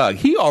I get a hug?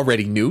 He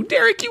already knew.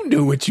 Derek, you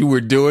knew what you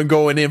were doing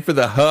going in for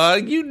the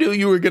hug. You knew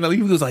you were going to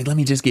leave. He was like, let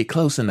me just get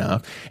close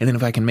enough. And then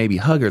if I can maybe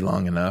hug her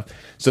long enough.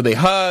 So they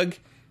hug,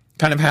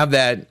 kind of have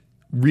that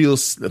real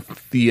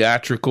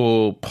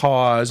theatrical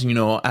pause, you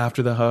know,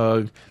 after the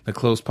hug, the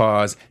close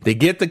pause. They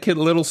get the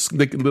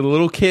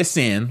little kiss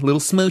in, little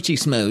smoochy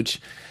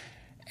smooch.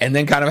 And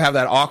then kind of have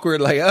that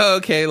awkward, like, oh,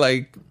 okay,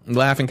 like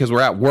laughing because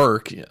we're at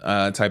work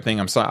type thing.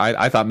 I'm sorry.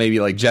 I thought maybe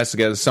like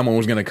Jessica, someone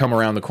was going to come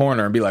around the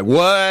corner and be like,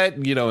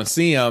 what? You know, and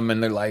see him.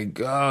 And they're like,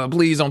 oh,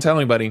 please don't tell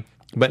anybody.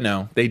 But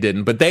no, they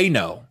didn't. But they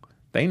know.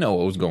 They know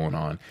what was going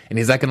on. And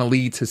is that going to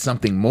lead to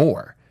something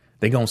more?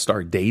 They going to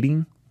start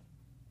dating?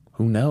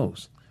 Who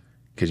knows?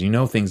 Because you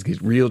know things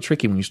get real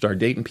tricky when you start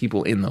dating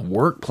people in the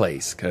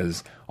workplace,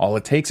 because all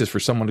it takes is for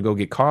someone to go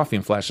get coffee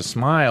and flash a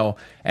smile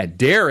at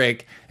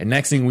Derek, and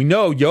next thing we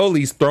know,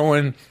 Yoli's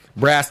throwing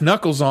brass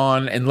knuckles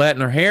on and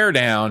letting her hair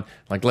down,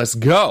 like, let's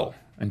go.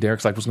 And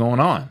Derek's like, what's going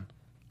on?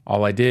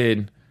 All I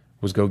did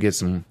was go get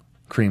some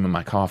cream in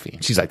my coffee.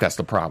 And she's like, that's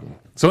the problem.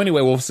 So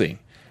anyway, we'll see.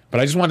 But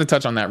I just wanted to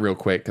touch on that real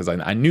quick, because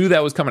I knew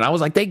that was coming. I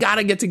was like, they got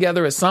to get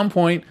together at some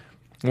point,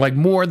 like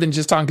more than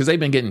just talking, because they've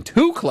been getting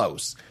too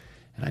close.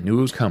 And I knew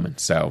it was coming,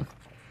 so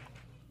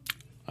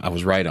I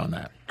was right on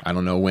that. I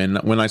don't know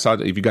when I saw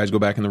it. If you guys go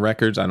back in the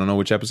records, I don't know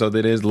which episode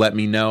that is. Let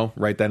me know.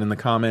 Write that in the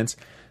comments.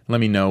 Let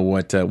me know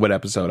what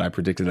episode I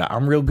predicted.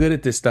 I'm real good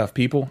at this stuff,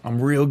 people.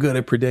 I'm real good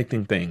at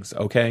predicting things,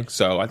 okay?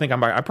 So I think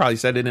I probably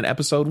said it in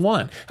episode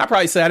 1. I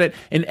probably said it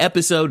in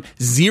episode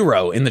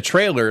 0 in the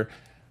trailer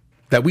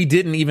that we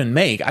didn't even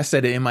make. I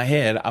said it in my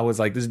head. I was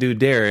like, this dude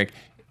Derek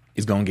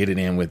is going to get it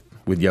in with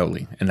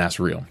Yoli, and that's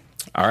real.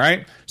 All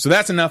right, so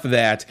that's enough of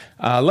that.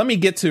 Let me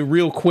get to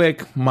real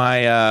quick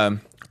my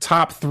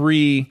top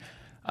 3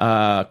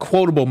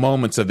 quotable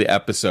moments of the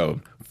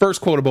episode. First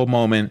quotable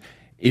moment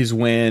is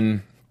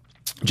when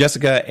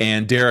Jessica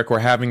and Derek were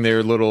having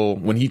their little,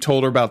 when he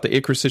told her about the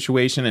Icarus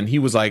situation, and he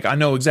was like, I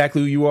know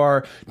exactly who you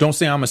are. Don't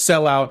say I'm a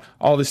sellout,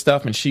 all this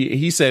stuff. And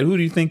he said, who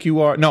do you think you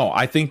are? No,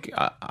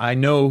 I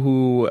know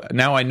who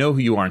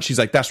you are. And she's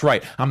like, that's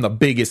right. I'm the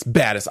biggest,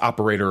 baddest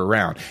operator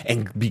around,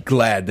 and be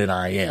glad that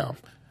I am.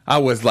 I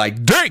was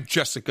like, dang,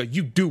 Jessica,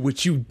 you do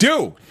what you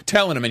do,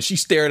 telling him. And she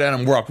stared at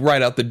him, walked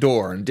right out the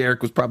door. And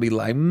Derek was probably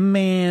like,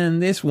 man,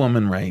 this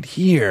woman right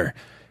here,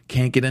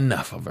 can't get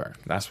enough of her.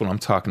 That's what I'm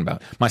talking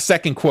about. My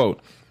second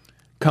quote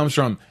comes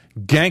from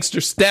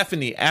Gangster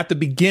Stephanie at the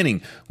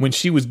beginning when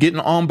she was getting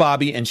on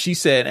Bobby, and she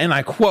said, and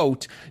I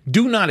quote,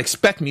 do not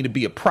expect me to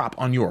be a prop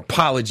on your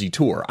apology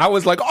tour. I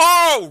was like,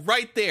 oh,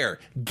 right there.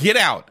 Get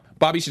out.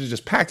 Bobby should have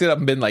just packed it up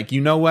and been like,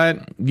 you know what?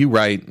 You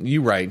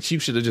right. She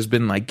should have just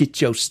been like, get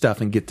your stuff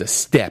and get to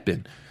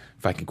stepping.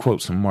 If I can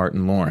quote some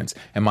Martin Lawrence.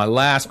 And my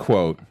last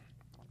quote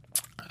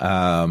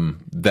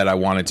that I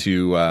wanted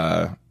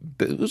to,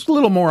 it was a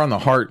little more on the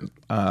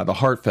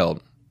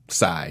heartfelt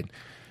side,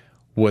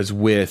 was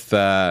with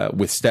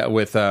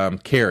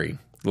Carrie.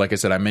 Like I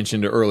said, I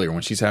mentioned it earlier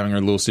when she's having her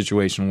little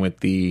situation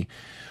with the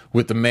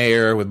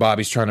mayor, with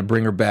Bobby's trying to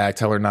bring her back,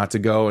 tell her not to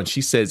go. And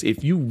she says,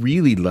 if you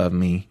really love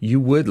me,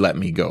 you would let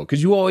me go.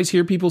 Because you always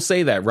hear people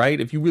say that,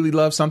 right? If you really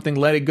love something,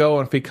 let it go.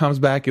 And if it comes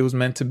back, it was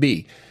meant to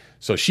be.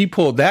 So she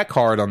pulled that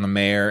card on the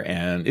mayor,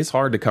 and it's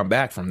hard to come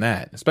back from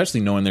that, especially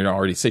knowing they're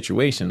already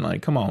situation.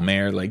 Like, come on,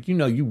 mayor. Like,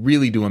 you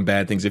really doing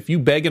bad things. If you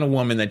begging a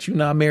woman that you're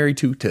not married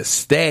to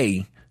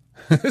stay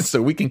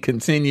so we can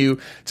continue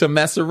to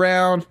mess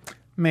around,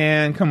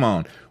 man, come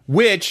on.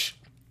 Which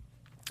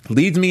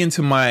leads me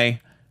into my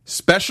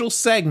special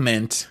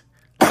segment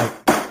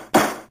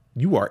of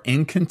You Are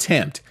in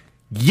Contempt.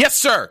 Yes,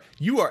 sir.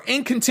 You are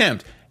in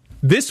contempt.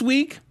 This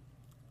week,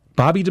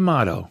 Bobby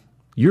D'Amato.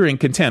 You're in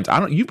contempt.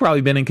 You've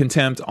probably been in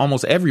contempt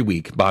almost every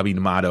week, Bobby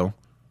D'Amato.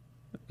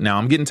 Now,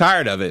 I'm getting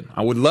tired of it.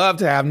 I would love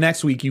to have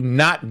next week you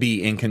not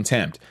be in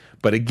contempt.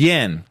 But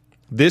again,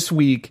 this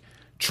week,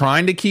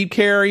 trying to keep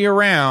Carrie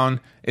around,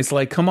 it's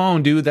like, come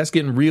on, dude, that's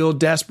getting real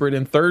desperate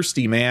and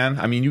thirsty, man.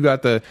 I mean, you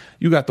got the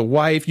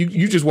wife,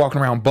 you just walking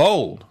around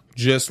bold.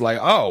 Just like,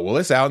 oh, well,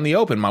 it's out in the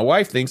open. My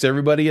wife thinks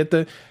everybody at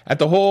the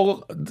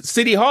whole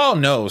city hall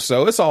knows,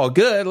 so it's all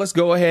good. Let's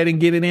go ahead and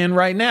get it in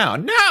right now.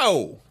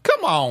 No,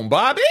 come on,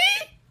 Bobby.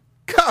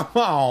 Come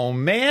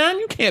on, man.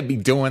 You can't be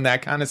doing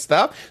that kind of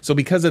stuff. So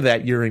because of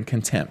that, you're in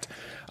contempt.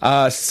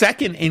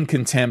 Second in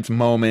contempt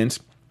moment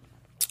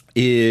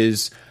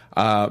is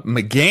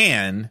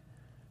McGann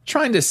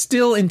trying to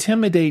still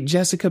intimidate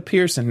Jessica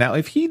Pearson. Now,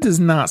 if he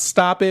does not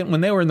stop it, when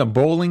they were in the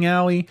bowling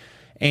alley,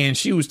 and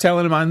she was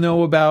telling him, I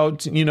know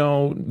about,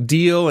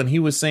 deal. And he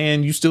was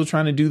saying, you still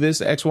trying to do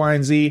this, X, Y,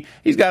 and Z.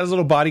 He's got his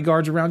little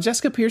bodyguards around.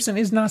 Jessica Pearson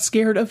is not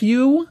scared of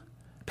you.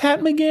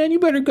 Pat McGann, you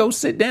better go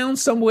sit down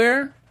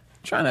somewhere.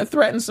 Trying to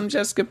threaten some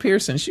Jessica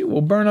Pearson. She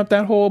will burn up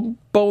that whole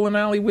bowling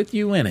alley with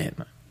you in it.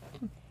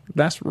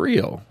 That's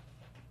real.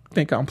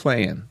 Think I'm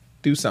playing.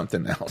 Do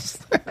something else.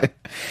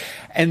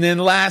 And then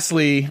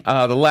lastly,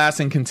 the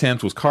last in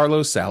contempt was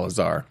Carlos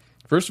Salazar.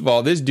 First of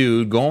all, this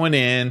dude going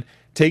in,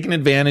 taking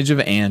advantage of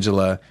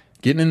Angela,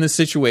 getting in this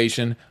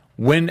situation.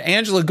 When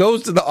Angela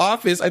goes to the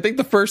office, I think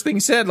the first thing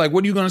he said, like,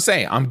 what are you going to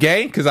say? I'm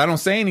gay? Because I don't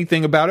say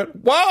anything about it.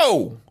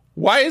 Whoa!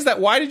 Why is that?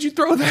 Why did you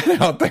throw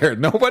that out there?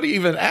 Nobody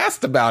even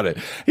asked about it.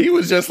 He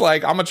was just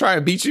like, I'm going to try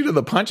and beat you to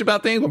the punch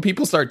about things. When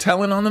people start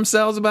telling on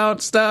themselves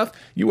about stuff,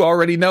 you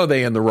already know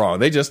they in the wrong.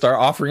 They just start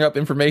offering up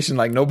information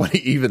like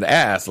nobody even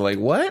asked. Like,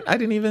 what? I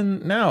didn't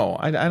even know.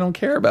 I don't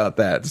care about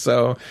that.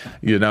 So,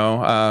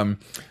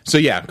 so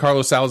yeah,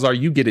 Carlos Salazar,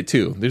 you get it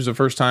too. This is the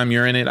first time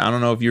you're in it. I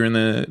don't know if you're in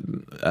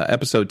the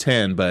episode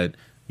 10, but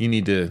you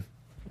need to,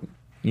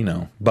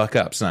 buck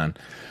up, son.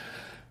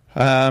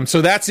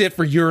 So that's it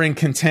for You're in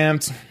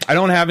Contempt. I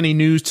don't have any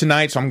news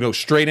tonight, so I'm going to go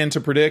straight into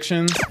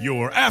predictions.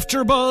 Your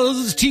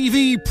AfterBuzz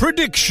TV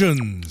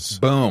predictions.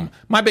 Boom.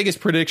 My biggest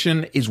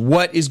prediction is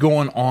what is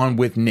going on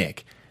with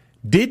Nick.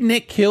 Did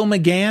Nick kill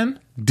McGann?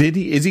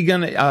 Is he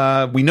going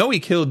to, we know he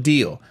killed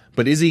Deal,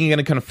 but is he going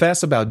to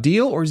confess about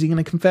Deal, or is he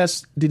going to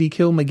confess, did he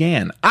kill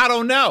McGann? I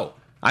don't know.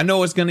 I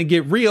know it's going to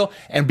get real.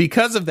 And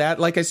because of that,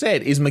 like I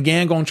said, is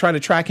McGann going to try to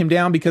track him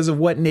down because of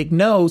what Nick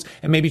knows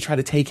and maybe try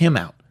to take him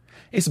out?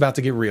 It's about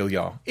to get real,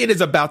 y'all. It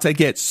is about to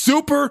get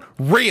super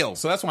real.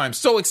 So that's why I'm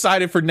so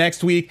excited for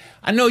next week.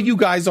 I know you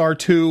guys are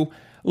too.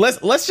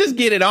 Let's just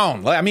get it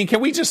on. I mean, can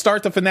we just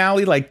start the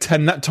finale like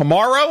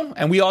tomorrow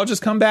and we all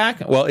just come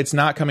back? Well, it's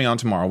not coming on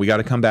tomorrow. We got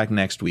to come back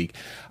next week.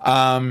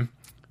 But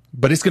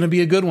it's going to be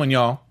a good one,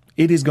 y'all.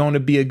 It is going to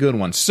be a good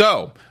one.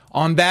 So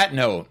on that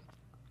note,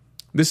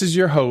 this is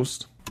your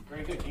host,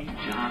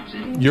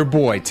 your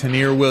boy,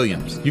 Tanir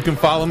Williams. You can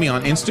follow me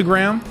on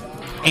Instagram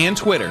and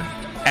Twitter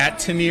at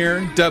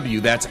Tanir W.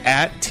 That's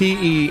at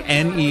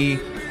TENEREW.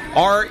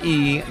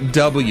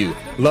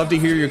 Love to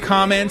hear your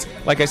comments.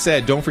 Like I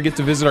said, don't forget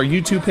to visit our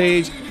YouTube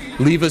page.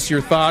 Leave us your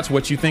thoughts,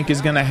 what you think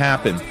is going to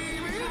happen.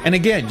 And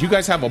again, you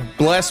guys have a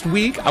blessed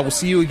week. I will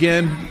see you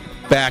again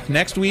back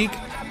next week.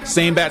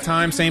 same bat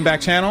time, same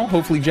back channel.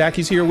 Hopefully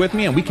Jackie's here with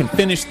me and we can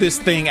finish this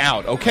thing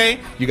out, okay?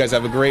 You guys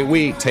have a great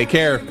week. Take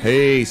care.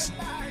 Peace.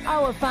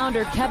 Our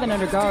founder, Kevin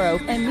Undergaro,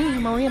 and me,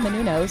 Maria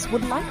Menounos,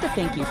 would like to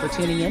thank you for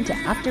tuning in to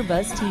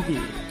AfterBuzz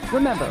TV.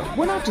 Remember,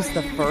 we're not just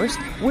the first,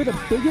 we're the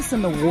biggest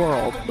in the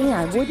world,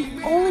 and we're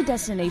the only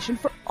destination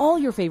for all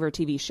your favorite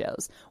TV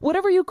shows.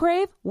 Whatever you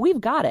crave, we've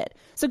got it.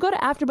 So go to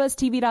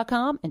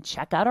AfterBuzzTV.com and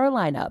check out our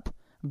lineup.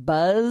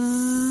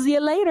 Buzz you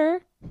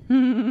later.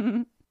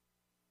 The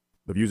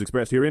views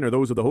expressed herein are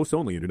those of the hosts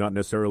only and do not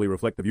necessarily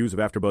reflect the views of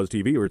AfterBuzz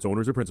TV or its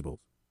owners or principals.